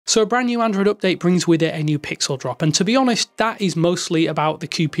So a brand new Android update brings with it a new pixel drop, and to be honest, that is mostly about the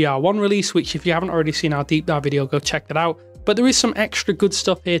QPR1 release, which if you haven't already seen our deep dive video, go check that out. But there is some extra good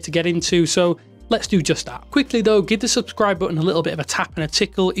stuff here to get into, so let's do just that. Quickly though, give the subscribe button a little bit of a tap and a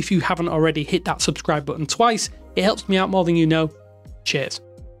tickle. If you haven't already, hit that subscribe button twice. It helps me out more than you know. Cheers.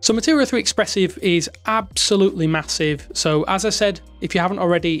 So Material 3 Expressive is absolutely massive. So as I said, if you haven't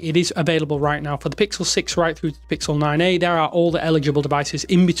already, it is available right now for the Pixel 6 right through to the Pixel 9a. There are all the eligible devices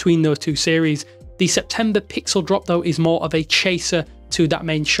in between those two series. The September Pixel drop though is more of a chaser to that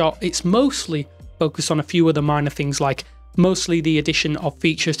main shot. It's mostly focused on a few other minor things, like mostly the addition of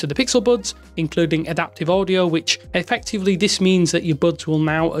features to the Pixel Buds, including adaptive audio, which effectively this means that your buds will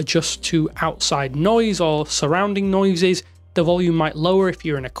now adjust to outside noise or surrounding noises. The volume might lower if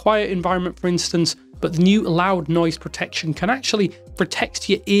you're in a quiet environment, for instance, but the new loud noise protection can actually protect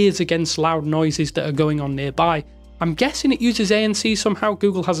your ears against loud noises that are going on nearby. I'm guessing it uses ANC somehow.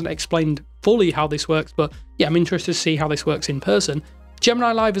 Google hasn't explained fully how this works, but yeah, I'm interested to see how this works in person.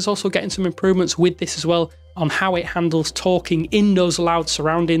 Gemini Live is also getting some improvements with this as well on how it handles talking in those loud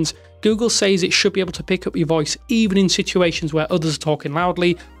surroundings. Google says it should be able to pick up your voice even in situations where others are talking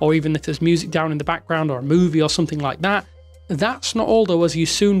loudly, or even if there's music down in the background or a movie or something like that. That's not all though, as you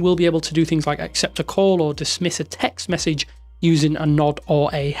soon will be able to do things like accept a call or dismiss a text message using a nod or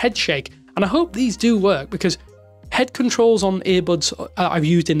a head shake. And I hope these do work, because head controls on earbuds I've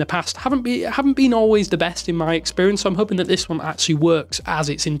used in the past haven't been always the best in my experience, so I'm hoping that this one actually works as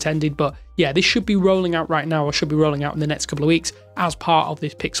it's intended. But yeah, this should be rolling out right now, or should be rolling out in the next couple of weeks as part of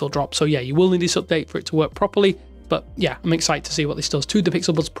this Pixel drop. So yeah, you will need this update for it to work properly. But yeah, I'm excited to see what this does to the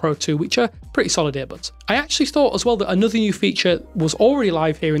Pixel Buds Pro 2, which are pretty solid earbuds. I actually thought as well that another new feature was already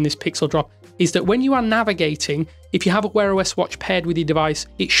live here in this Pixel drop, is that when you are navigating, if you have a Wear OS watch paired with your device,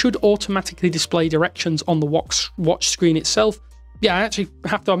 it should automatically display directions on the watch screen itself. Yeah, I actually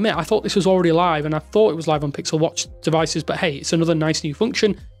have to admit, I thought this was already live, and I thought it was live on Pixel Watch devices, but hey, it's another nice new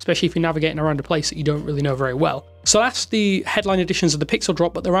function, especially if you're navigating around a place that you don't really know very well. So that's the headline additions of the Pixel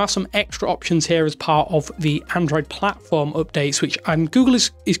drop, but there are some extra options here as part of the Android platform updates, which Google is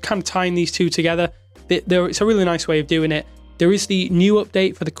kind of tying these two together. It's a really nice way of doing it. There is the new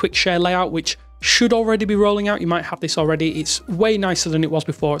update for the quick share layout, which should already be rolling out. You might have this already. It's way nicer than it was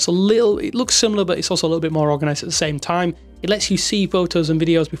before. It looks similar, but it's also a little bit more organized at the same time. It lets you see photos and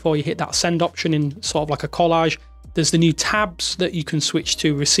videos before you hit that send option in sort of like a collage. There's the new tabs that you can switch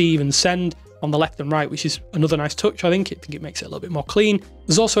to receive and send on the left and right, which is another nice touch. I think it makes it a little bit more clean.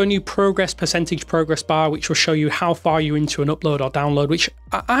 There's also a new percentage progress bar, which will show you how far you're into an upload or download, which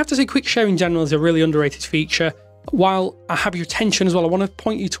I have to say, quick share in general is a really underrated feature. While I have your attention as well, I want to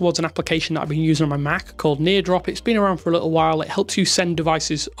point you towards an application that I've been using on my Mac called Neardrop. It's been around for a little while. It helps you send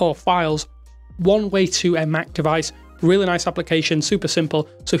devices or files one way to a Mac device. Really nice application, super simple.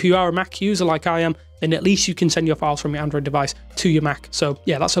 So if you are a Mac user like I am, then at least you can send your files from your Android device to your Mac. So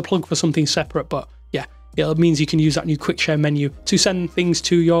yeah, that's a plug for something separate, but yeah, it means you can use that new quick share menu to send things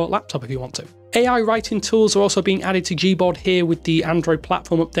to your laptop if you want to. AI writing tools are also being added to Gboard here with the Android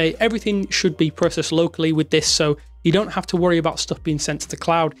platform update. Everything should be processed locally with this, so you don't have to worry about stuff being sent to the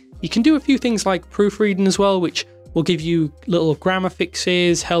cloud. You can do a few things like proofreading as well, which will give you little grammar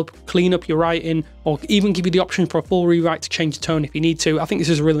fixes, help clean up your writing, or even give you the option for a full rewrite to change the tone if you need to. I think this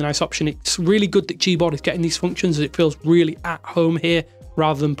is a really nice option. It's really good that Gboard is getting these functions, as it feels really at home here,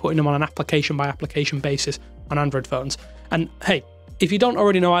 rather than putting them on an application by application basis on Android phones. And hey, if you don't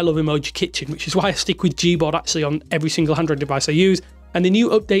already know, I love Emoji Kitchen, which is why I stick with Gboard actually on every single Android device I use. And the new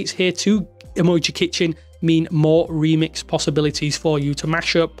updates here to Emoji Kitchen mean more remix possibilities for you to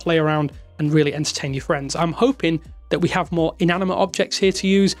mash up, play around, and really entertain your friends. I'm hoping that we have more inanimate objects here to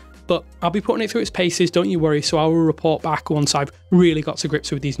use, but I'll be putting it through its paces, don't you worry, so I will report back once I've really got to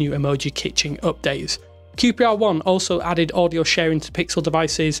grips with these new Emoji Kitchen updates. QPR1 also added audio sharing to Pixel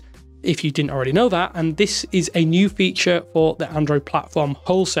devices, if you didn't already know that, and this is a new feature for the Android platform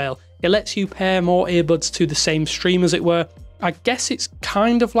wholesale. It lets you pair more earbuds to the same stream, as it were. I guess it's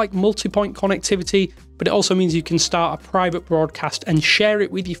kind of like multi-point connectivity, but it also means you can start a private broadcast and share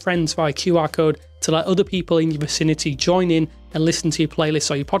it with your friends via QR code to let other people in your vicinity join in and listen to your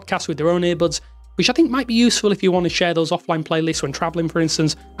playlist or your podcast with their own earbuds, which I think might be useful if you want to share those offline playlists when traveling, for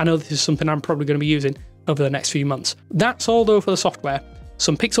instance. I know this is something I'm probably going to be using over the next few months. That's all though for the software.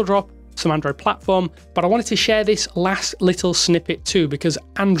 Some Pixel drop, some Android platform, but I wanted to share this last little snippet too, because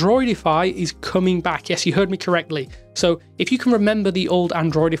Androidify is coming back. Yes, you heard me correctly. So if you can remember the old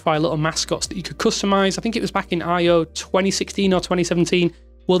Androidify little mascots that you could customize, I think it was back in I/O 2016 or 2017,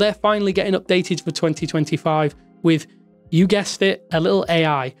 well, they're finally getting updated for 2025 with, you guessed it, a little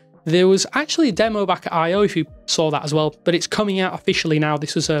AI. There was actually a demo back at I/O if you saw that as well, but it's coming out officially now.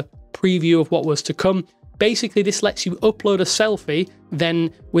 This was a preview of what was to come. Basically, this lets you upload a selfie,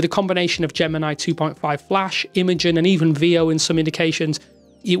 then with a combination of Gemini 2.5 Flash, Imagen, and even VO in some indications,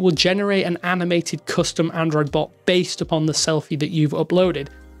 it will generate an animated custom Android bot based upon the selfie that you've uploaded.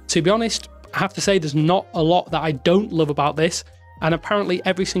 To be honest, I have to say there's not a lot that I don't love about this, and apparently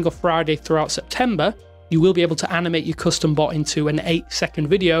every single Friday throughout September, you will be able to animate your custom bot into an 8-second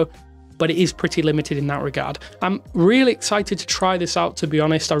video, but it is pretty limited in that regard. I'm really excited to try this out, to be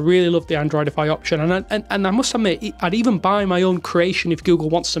honest. I really love the Androidify option, and I must admit, I'd even buy my own creation if Google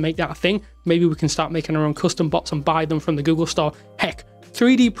wants to make that a thing. Maybe we can start making our own custom bots and buy them from the Google store. Heck,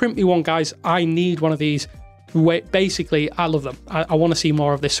 3D print me one, guys. I need one of these. Basically, I love them. I want to see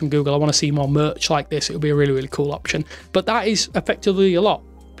more of this from Google. I want to see more merch like this. It would be a really, really cool option. But that is effectively a lot.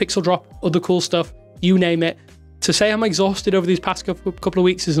 Pixel drop, other cool stuff, you name it. To say I'm exhausted over these past couple of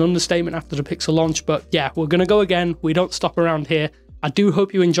weeks is an understatement after the Pixel launch, but yeah, we're going to go again. We don't stop around here. I do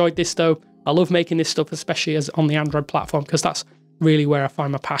hope you enjoyed this though. I love making this stuff, especially as on the Android platform, because that's really where I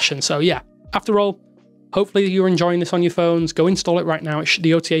find my passion. So yeah, after all, hopefully you're enjoying this on your phones. Go install it right now.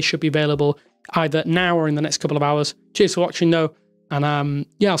 The OTA should be available either now or in the next couple of hours. Cheers for watching though, and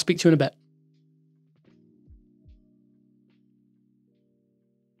yeah, I'll speak to you in a bit.